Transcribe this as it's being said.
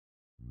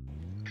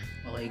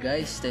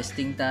Okay guys,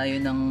 testing tayo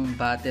ng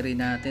battery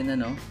natin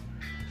ano.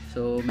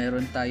 So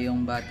meron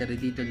tayong battery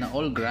dito na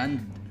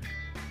Allgrand.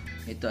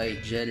 Ito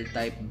ay gel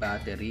type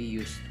battery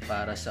used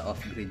para sa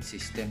off-grid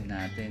system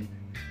natin.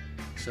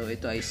 So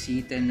ito ay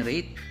C10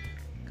 rate.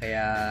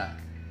 Kaya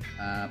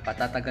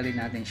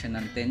patatagalin natin siya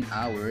ng 10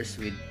 hours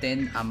with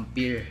 10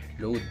 ampere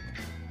load.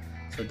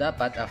 So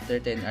dapat after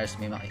 10 hours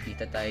may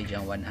makikita tayo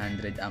diyang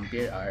 100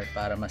 ampere hour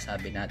para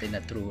masabi natin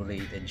na true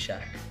rated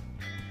siya.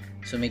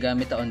 So may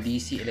gamit akong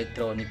DC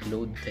electronic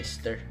load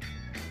tester.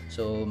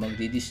 So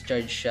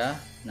magdi-discharge siya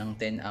ng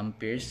 10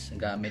 amperes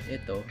gamit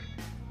ito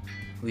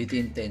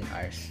within 10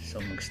 hours.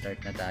 So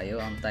mag-start na tayo.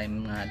 Ang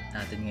time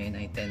natin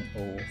ngayon ay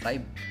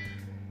 10:05.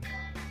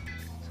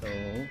 So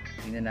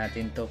tingnan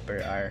natin to per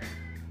hour.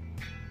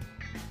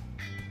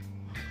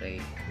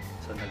 Okay.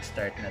 So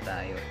nag-start na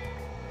tayo.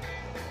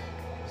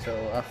 So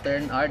after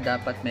an hour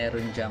dapat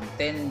meron diyang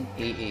 10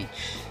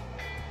 AH.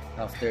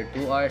 After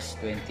 2 hours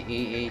 20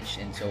 AH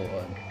and so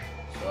on.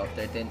 So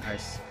after 10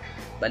 hours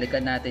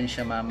balikan natin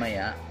siya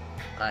mamaya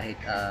kahit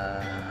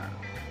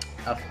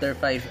after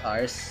 5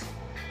 hours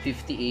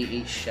 50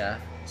 AH siya.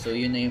 So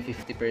yun na yung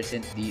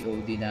 50%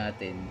 DOD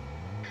natin.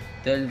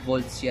 12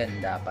 volts yan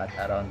dapat,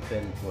 around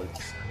 12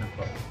 volts. Ano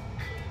po?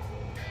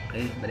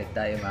 Okay, balik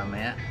tayo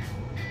mamaya.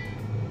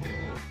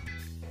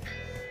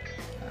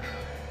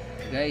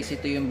 Guys,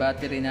 ito yung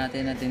battery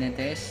natin na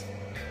tinetest.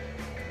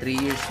 3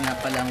 years na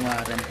palang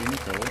warranty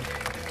nito.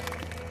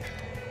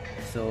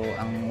 So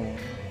ang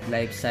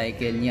life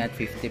cycle niya at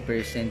 50%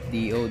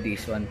 DOD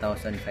is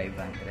 1,500.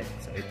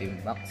 So ito yung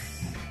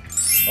box.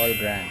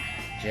 Allgrand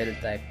gel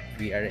type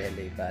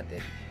VRLA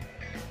battery.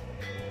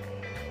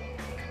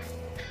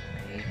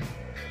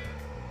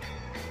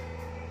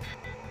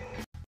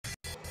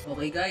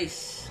 Okay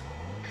guys,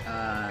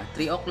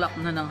 3 o'clock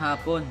na ng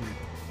hapon.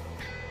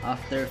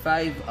 After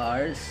 5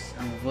 hours,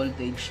 ang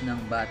voltage ng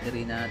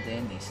battery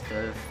natin is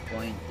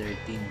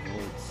 12.13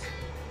 volts.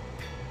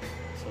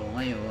 So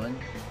ngayon,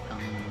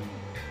 ang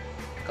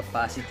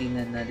capacity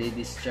na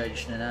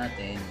nade-discharge na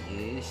natin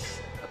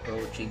is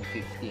approaching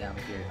 50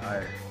 ampere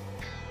hour.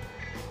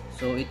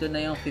 So ito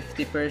na yung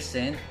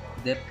 50%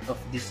 depth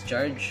of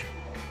discharge,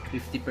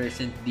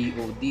 50%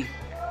 DOD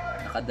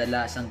na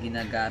kadalasang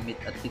ginagamit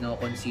at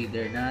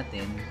kino-consider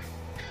natin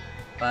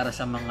para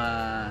sa mga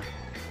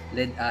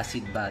lead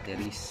acid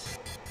batteries.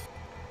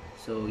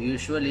 So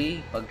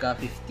usually pagka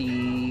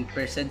 50%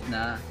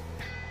 na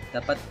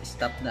dapat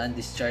stop na ang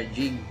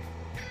discharging,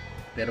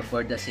 pero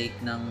for the sake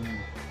ng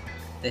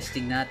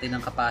testing natin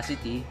ng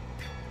capacity,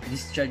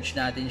 discharge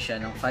natin siya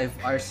ng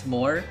 5 hours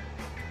more.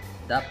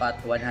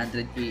 Dapat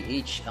 100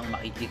 AH ang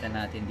makikita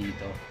natin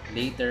dito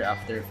later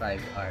after 5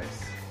 hours.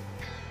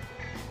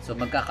 So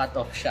magka-cut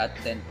off siya at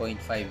 10.5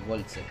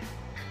 volts eh.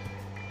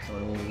 So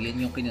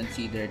yan yung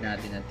kinonsider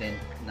natin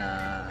na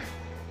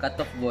cut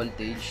off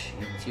voltage,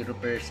 yung 0%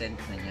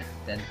 na niya,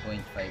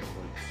 10.5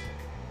 volts.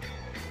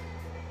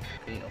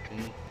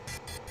 Okay.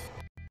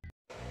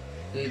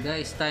 Okay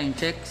guys, time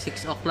check,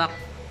 6 o'clock.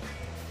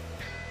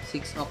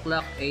 6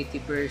 o'clock,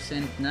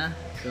 80% na.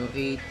 So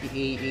 80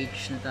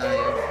 AH na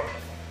tayo.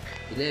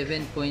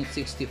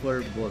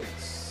 11.64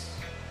 volts.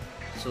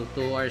 So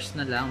 2 hours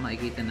na lang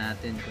makikita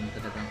natin kung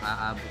talagang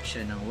aabot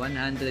siya ng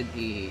 100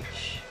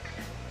 AH.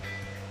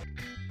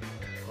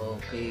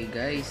 Okay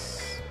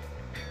guys,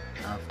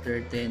 after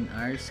 10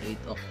 hours, 8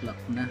 o'clock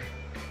na.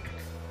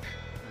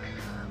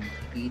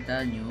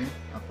 Makikita nyo,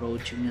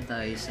 approaching na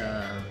tayo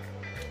sa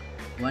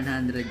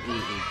 100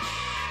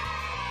 AH.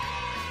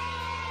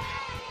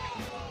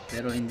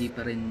 Pero hindi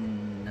pa rin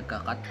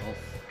nagka-cut off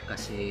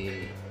kasi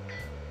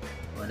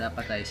wala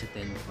pa tayo sa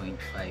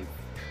 10.5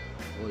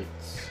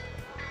 volts.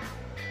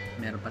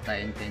 Meron pa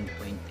tayong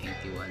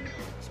 10.81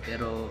 volts.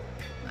 Pero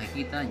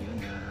makikita nyo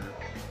na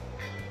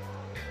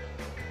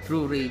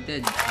true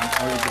rated ang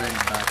Allgrand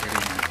battery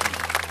natin.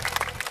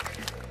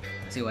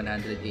 Kasi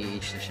 100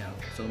 AH na siya.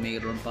 So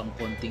mayroon pang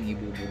konting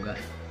ibubuga.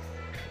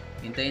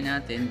 Hintayin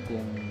natin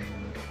kung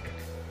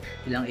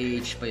ilang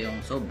AH pa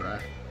yung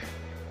sobra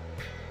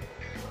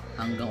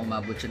hanggang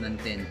umabot siya ng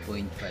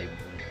 10.5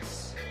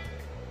 volts.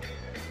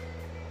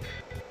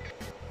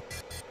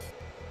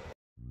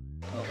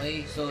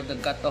 Okay, so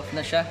nag-cut off na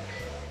siya.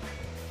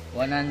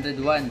 101.28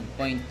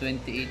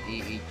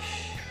 AH.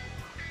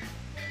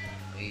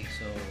 Okay,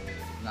 so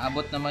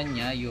naabot naman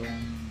niya yung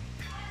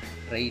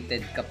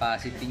rated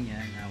capacity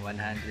niya na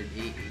 100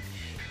 AH.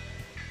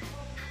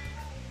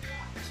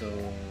 So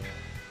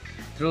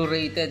true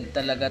rated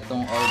talaga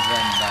tong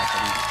Allgrand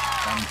battery.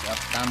 Thumbs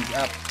up, thumbs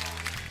up.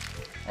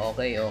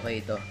 Okay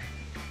ito.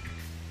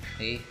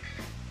 Okay.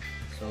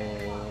 So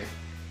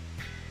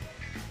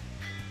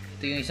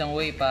ito yung isang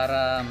way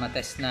para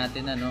matest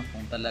natin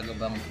kung talaga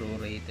bang true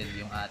rated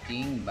yung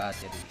ating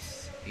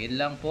batteries. Yun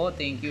lang po.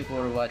 Thank you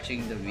for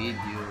watching the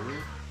video.